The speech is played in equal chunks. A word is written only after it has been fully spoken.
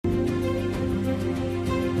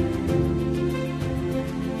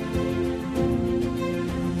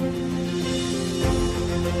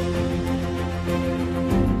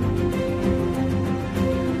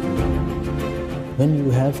When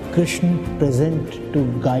you have Krishna present to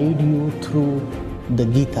guide you through the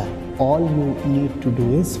Gita, all you need to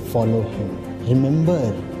do is follow him. Remember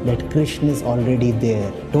that Krishna is already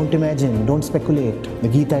there. Don't imagine, don't speculate. The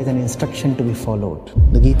Gita is an instruction to be followed.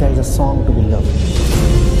 The Gita is a song to be loved.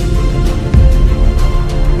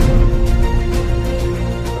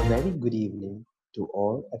 A very good evening to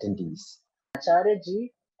all attendees. Acharya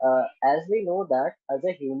ji, as we know that as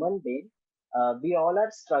a human being, we all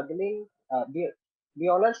are struggling. We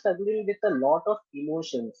all are struggling with a lot of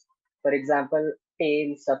emotions. For example,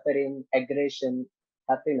 pain, suffering, aggression,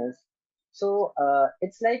 happiness. So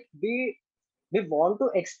it's like we want to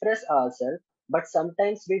express ourselves, but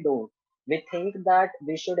sometimes we don't. We think that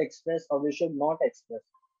we should express or we should not express.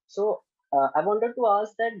 So I wanted to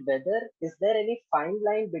ask that whether is there any fine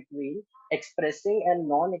line between expressing and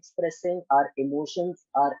non-expressing our emotions,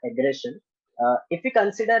 our aggression. If we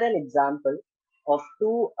consider an example of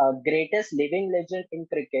two greatest living legends in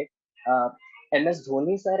cricket, uh, MS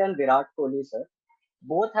Dhoni sir and Virat Kohli sir,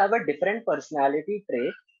 both have a different personality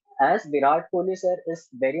trait. As Virat Kohli sir is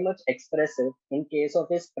very much expressive in case of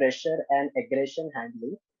his pressure and aggression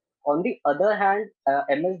handling. On the other hand,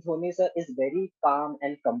 MS Dhoni sir is very calm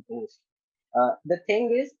and composed. The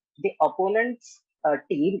thing is, the opponent's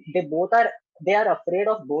team, they are afraid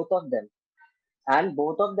of both of them, and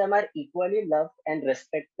both of them are equally loved and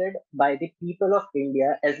respected by the people of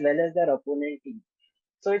India as well as their opponent team.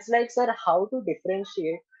 So it's like, sir, how to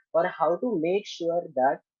differentiate or how to make sure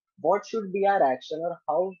that what should be our action, or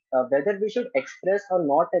how whether we should express or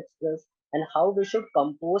not express, and how we should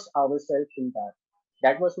compose ourselves in that.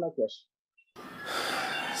 That was my question.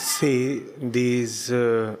 See, these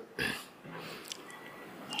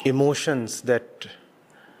emotions that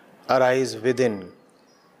arise within,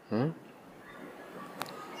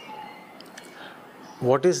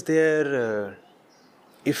 what is their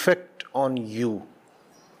effect on you?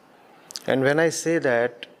 And when I say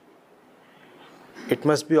that, it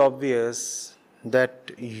must be obvious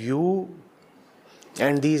that you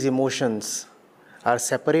and these emotions are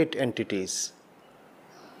separate entities.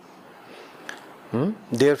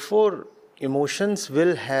 Therefore, emotions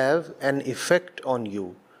will have an effect on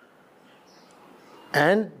you.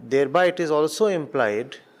 And thereby it is also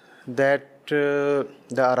implied that the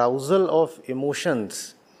arousal of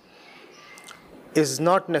emotions is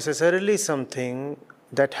not necessarily something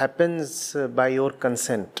that happens by your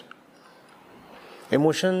consent.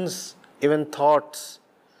 Emotions, even thoughts,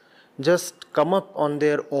 just come up on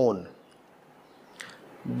their own.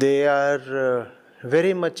 They are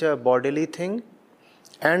very much a bodily thing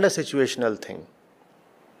and a situational thing.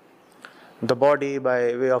 The body,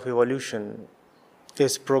 by way of evolution,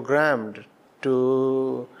 is programmed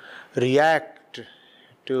to react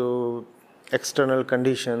to external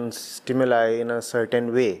conditions, stimuli in a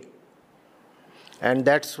certain way. And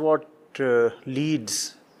that's what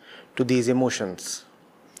leads to these emotions.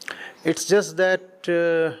 It's just that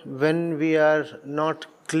when we are not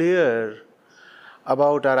clear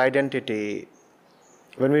about our identity,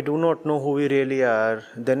 when we do not know who we really are,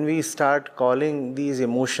 then we start calling these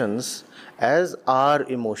emotions as our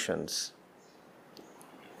emotions.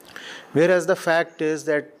 Whereas the fact is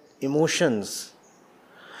that emotions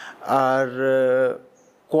are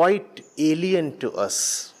quite alien to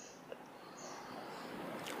us.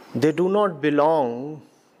 They do not belong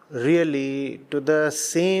really to the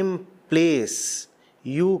same place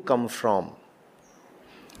you come from.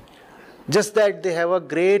 Just that they have a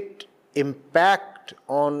great impact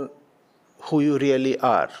on who you really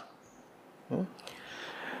are. Now,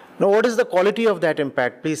 what is the quality of that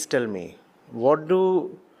impact? Please tell me. What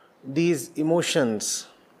do these emotions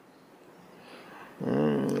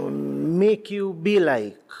make you be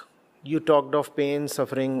like? You talked of pain,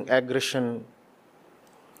 suffering, aggression.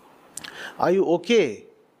 Are you okay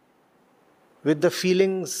with the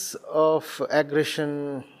feelings of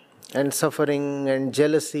aggression and suffering and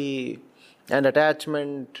jealousy and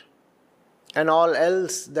attachment and all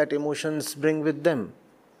else that emotions bring with them?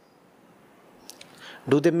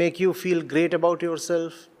 Do they make you feel great about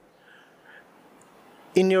yourself?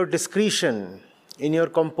 In your discretion, in your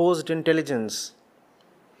composed intelligence,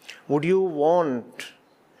 would you want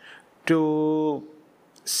to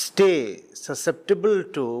stay susceptible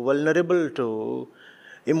to, vulnerable to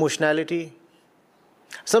emotionality?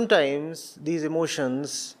 Sometimes these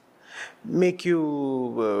emotions make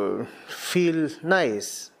you feel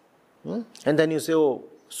nice, and then you say, oh,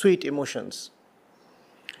 sweet emotions.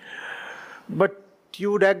 But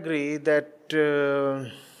you would agree that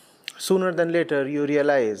sooner than later you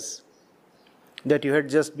realize that you had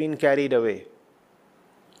just been carried away.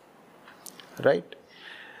 Right?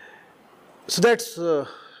 So that's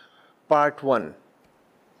part one.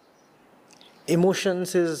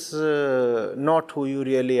 emotions is not who you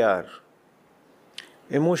really are.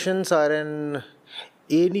 Emotions are an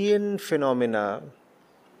alien phenomena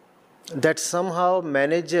that somehow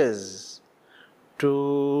manages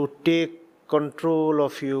to take control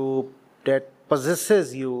of you, that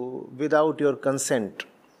possesses you without your consent.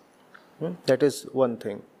 That is one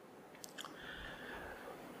thing.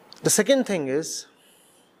 The second thing is,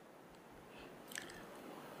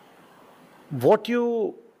 what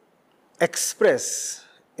you express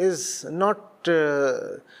is not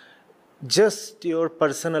just your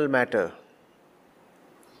personal matter.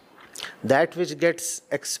 That which gets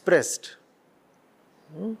expressed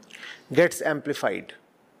gets amplified.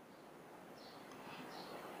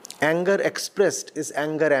 Anger expressed is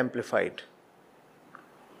anger amplified.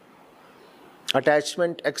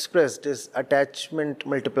 Attachment expressed is attachment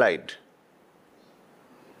multiplied.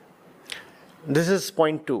 This is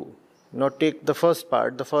point 2. Now take the first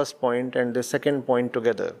part, the first point, and the second point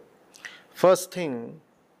together. First thing,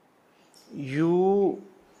 you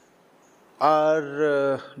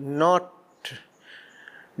are not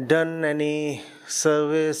done any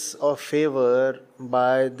service or favor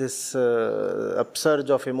by this upsurge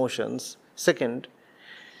of emotions. Second,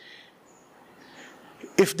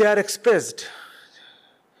 if they are expressed,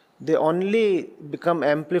 they only become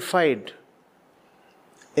amplified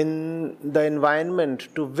in the environment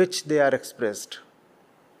to which they are expressed.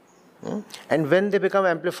 And when they become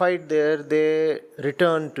amplified there, they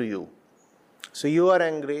return to you. So you are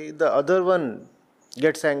angry, the other one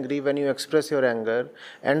gets angry when you express your anger,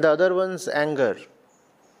 and the other one's anger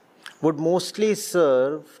would mostly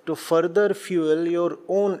serve to further fuel your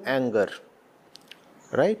own anger.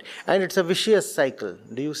 Right? And it's a vicious cycle.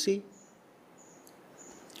 Do you see?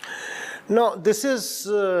 Now, this is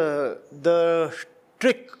the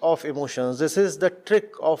trick of emotions. This is the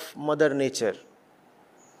trick of Mother Nature.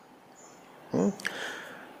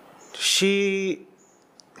 She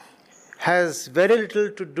has very little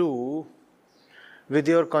to do with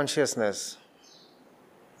your consciousness.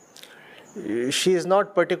 She is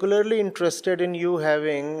not particularly interested in you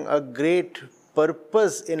having a great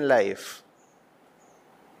purpose in life.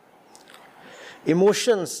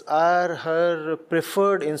 Emotions are her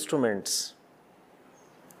preferred instruments.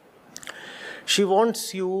 She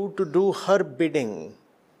wants you to do her bidding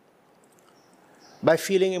by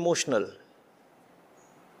feeling emotional.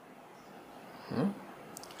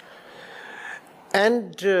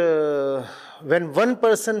 And when one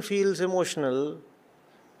person feels emotional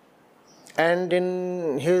and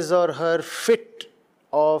in his or her fit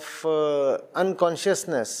of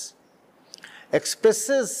unconsciousness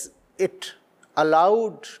expresses it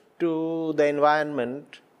aloud to the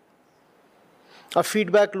environment, a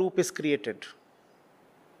feedback loop is created.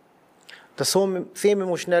 The same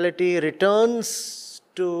emotionality returns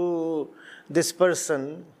to this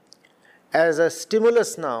person as a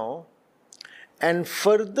stimulus now and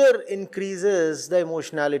further increases the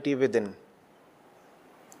emotionality within.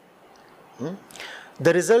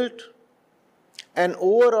 The result, an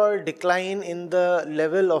overall decline in the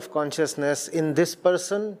level of consciousness in this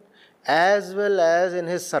person as well as in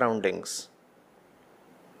his surroundings.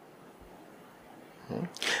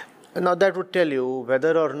 Now that would tell you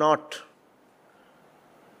whether or not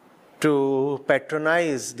to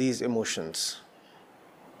patronize these emotions.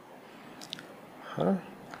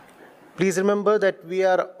 Please remember that we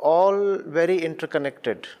are all very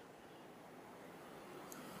interconnected.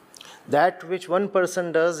 That which one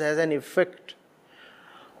person does has an effect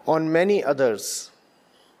on many others.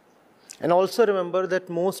 And also remember that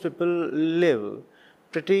most people live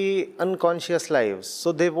pretty unconscious lives,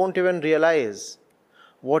 so they won't even realize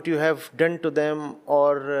what you have done to them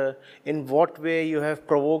or in what way you have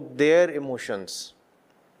provoked their emotions.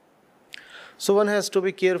 So one has to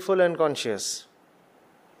be careful and conscious.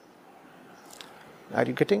 Are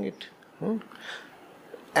you getting it?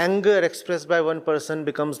 Anger expressed by one person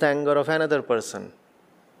becomes the anger of another person.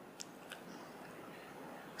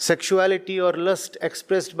 Sexuality or lust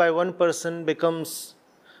expressed by one person becomes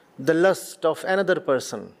the lust of another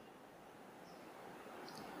person.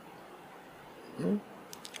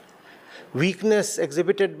 Weakness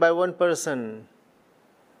exhibited by one person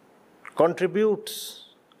contributes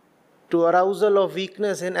to arousal of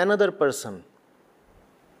weakness in another person.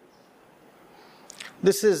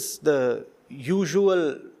 This is the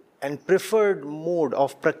usual and preferred mode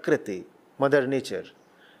of Prakriti, Mother Nature.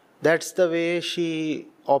 That's the way she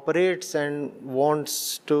operates and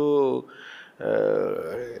wants to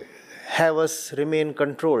have us remain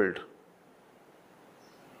controlled.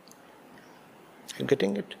 You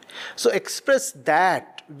getting it? So express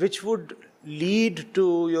that which would lead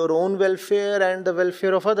to your own welfare and the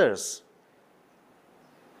welfare of others.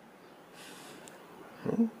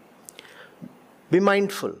 Be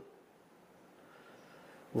mindful.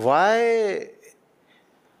 Why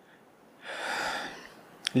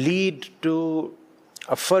lead to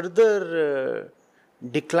a further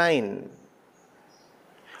decline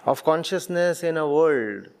of consciousness in a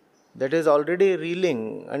world that is already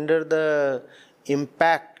reeling under the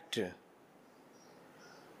impact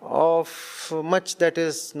of much that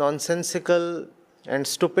is nonsensical and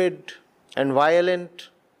stupid and violent?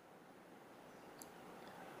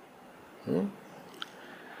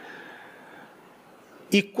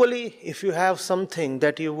 Equally, if you have something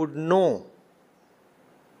that you would know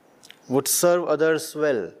would serve others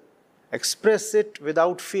well, express it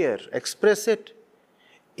without fear. Express it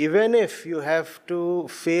even if you have to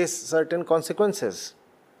face certain consequences.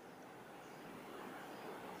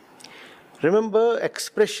 Remember,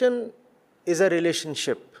 expression is a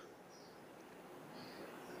relationship.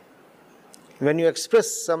 When you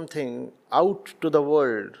express something out to the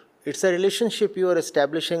world, it's a relationship you are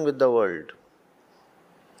establishing with the world.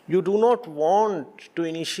 You do not want to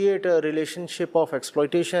initiate a relationship of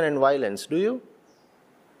exploitation and violence, do you?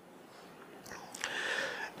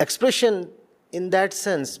 Expression in that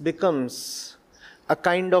sense becomes a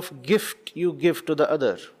kind of gift you give to the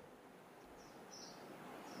other.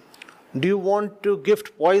 Do you want to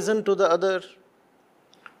gift poison to the other?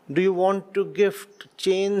 Do you want to gift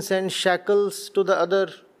chains and shackles to the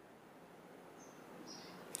other?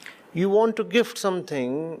 You want to gift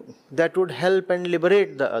something that would help and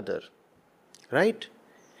liberate the other, right?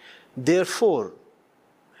 Therefore,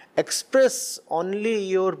 express only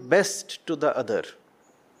your best to the other.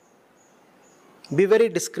 Be very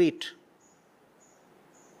discreet.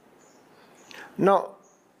 Now,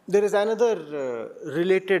 there is another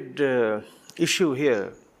related issue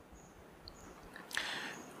here.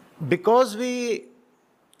 Because we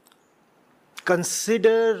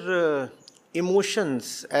consider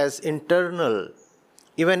emotions as internal,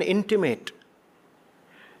 even intimate,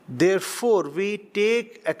 therefore we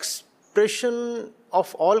take expression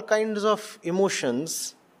of all kinds of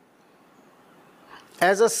emotions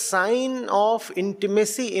as a sign of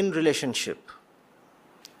intimacy in relationship.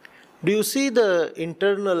 Do you see the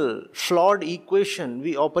internal flawed equation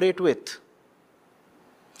we operate with?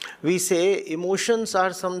 We say emotions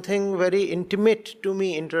are something very intimate to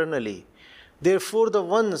me internally. Therefore, the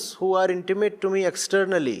ones who are intimate to me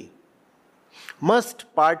externally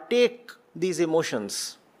must partake these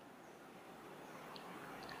emotions.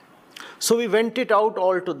 So we vent it out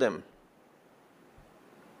all to them.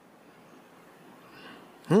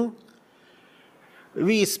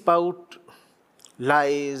 We spout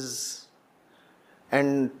lies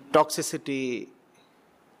and toxicity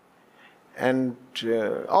and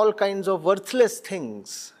all kinds of worthless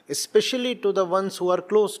things, especially to the ones who are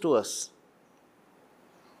close to us.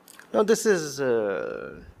 Now this is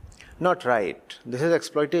not right. This is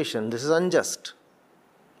exploitation. This is unjust.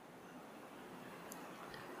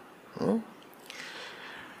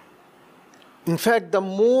 In fact, the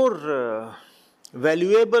more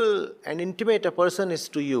valuable and intimate a person is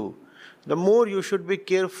to you, the more you should be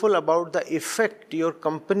careful about the effect your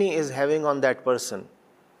company is having on that person.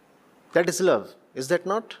 That is love, is that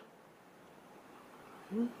not?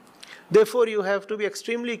 Therefore, you have to be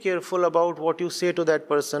extremely careful about what you say to that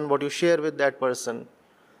person, what you share with that person.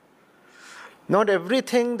 Not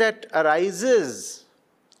everything that arises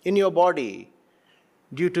in your body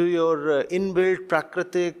due to your inbuilt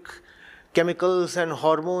prakritic chemicals and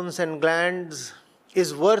hormones and glands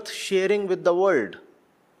is worth sharing with the world.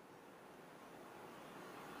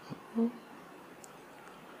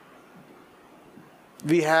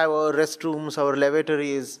 We have our restrooms, our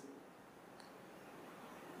lavatories.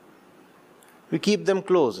 We keep them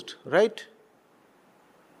closed, right?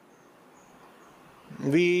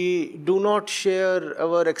 We do not share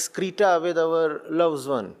our excreta with our loved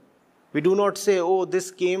one. We do not say, oh, this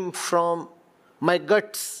came from my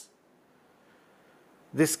guts.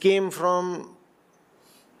 This came from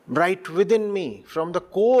right within me, from the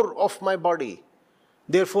core of my body.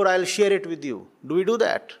 Therefore, I'll share it with you. Do we do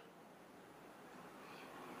that?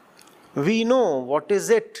 We know what is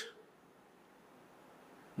it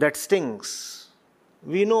that stings.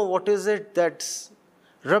 We know what is it that's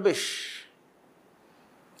rubbish.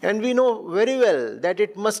 And we know very well that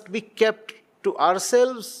it must be kept to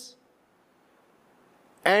ourselves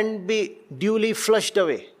and be duly flushed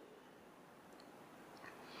away.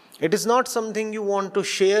 It is not something you want to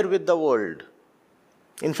share with the world.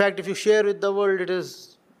 In fact, if you share with the world, it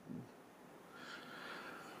is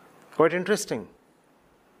quite interesting.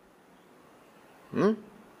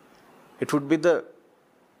 It would be the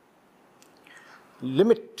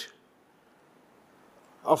limit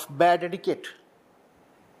of bad etiquette.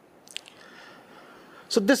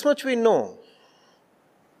 So this much we know,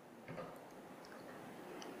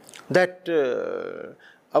 that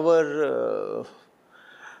our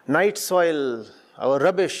night soil, our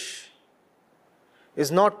rubbish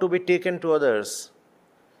is not to be taken to others.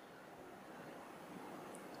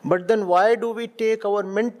 But then why do we take our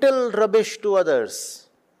mental rubbish to others?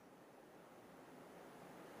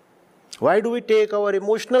 Why do we take our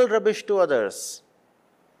emotional rubbish to others?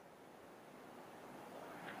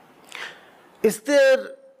 Is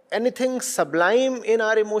there anything sublime in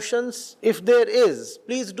our emotions? If there is,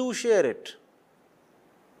 please do share it.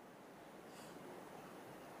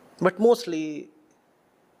 But mostly,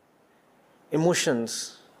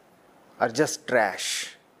 emotions are just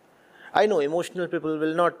trash. I know emotional people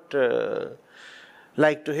will not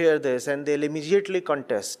like to hear this and they'll immediately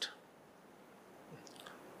contest.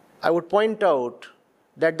 I would point out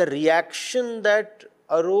that the reaction that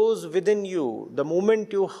arose within you the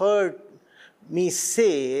moment you heard me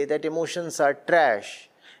say that emotions are trash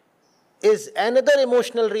is another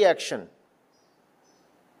emotional reaction.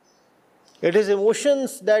 It is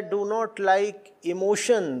emotions that do not like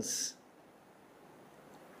emotions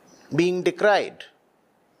being decried.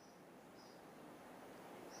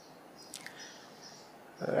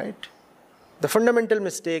 Right? The fundamental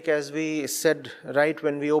mistake, as we said right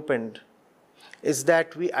when we opened, is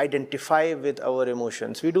that we identify with our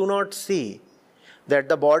emotions. We do not see that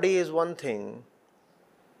the body is one thing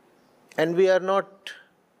and we are not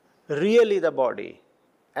really the body,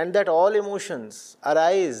 and that all emotions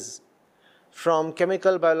arise from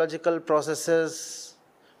chemical biological processes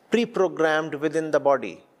pre-programmed within the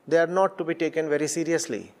body. They are not to be taken very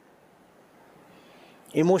seriously.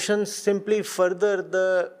 Emotions simply further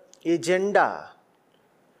the agenda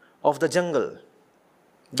of the jungle,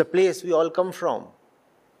 the place we all come from.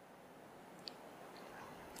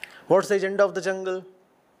 What's the agenda of the jungle?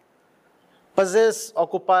 Possess,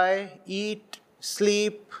 occupy, eat,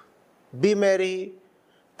 sleep, be merry,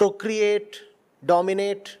 procreate,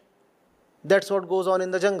 dominate. That's what goes on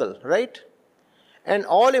in the jungle, right? And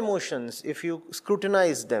all emotions, if you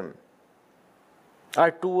scrutinize them,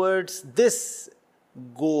 are towards this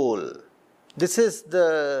goal. This is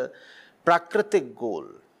the prakritic goal.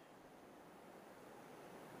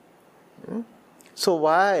 So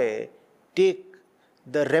why take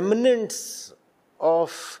the remnants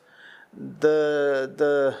of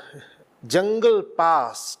the jungle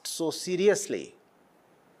past so seriously?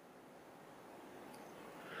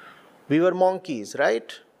 We were monkeys,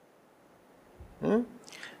 right?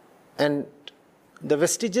 And the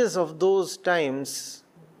vestiges of those times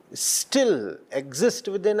still exist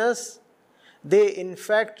within us. They in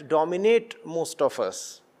fact dominate most of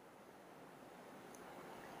us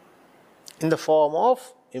in the form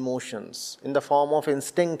of emotions, in the form of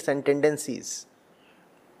instincts and tendencies.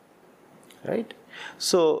 Right?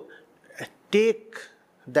 So take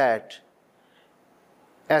that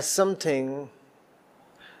as something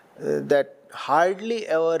that hardly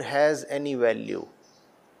ever has any value.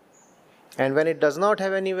 And when it does not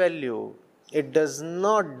have any value, it does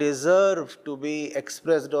not deserve to be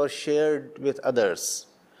expressed or shared with others.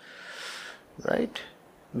 Right?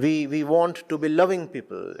 We want to be loving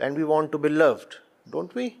people and we want to be loved,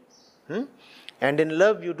 don't we? And in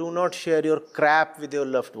love, you do not share your crap with your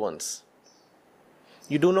loved ones.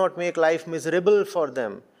 You do not make life miserable for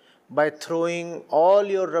them by throwing all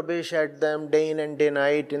your rubbish at them day in and day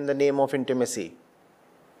night in the name of intimacy.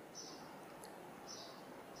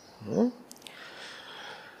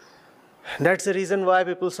 That's the reason why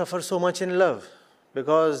people suffer so much in love.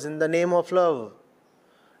 Because in the name of love,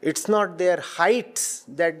 it's not their heights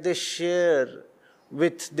that they share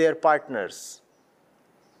with their partners.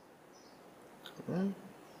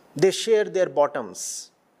 They share their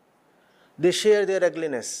bottoms. They share their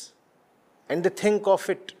ugliness. And they think of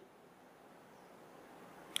it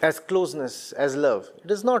as closeness, as love. It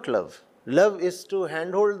is not love. Love is to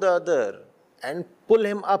handhold the other and pull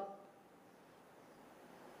him up.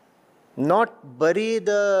 Not bury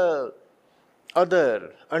the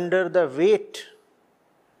other under the weight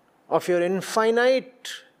of your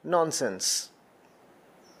infinite nonsense.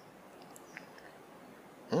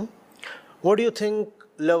 What do you think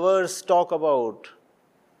lovers talk about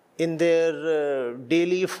in their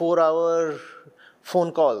daily 4-hour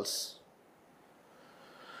phone calls?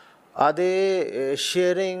 Are they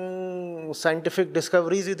sharing scientific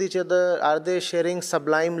discoveries with each other? Are they sharing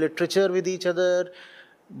sublime literature with each other?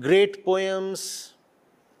 Great poems?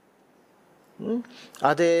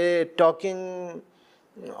 Are they talking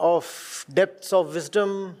of depths of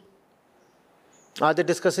wisdom? Are they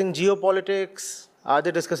discussing geopolitics? Are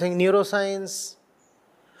they discussing neuroscience?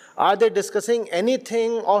 Are they discussing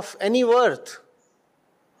anything of any worth?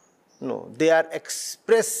 No, they are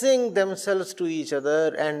expressing themselves to each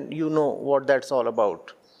other, and you know what that's all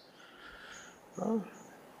about.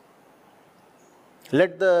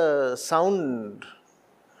 Let the sound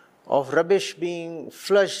of rubbish being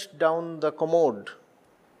flushed down the commode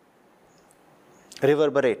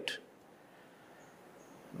reverberate.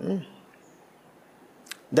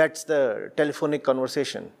 That's the telephonic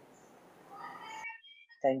conversation.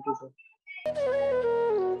 Thank you, sir.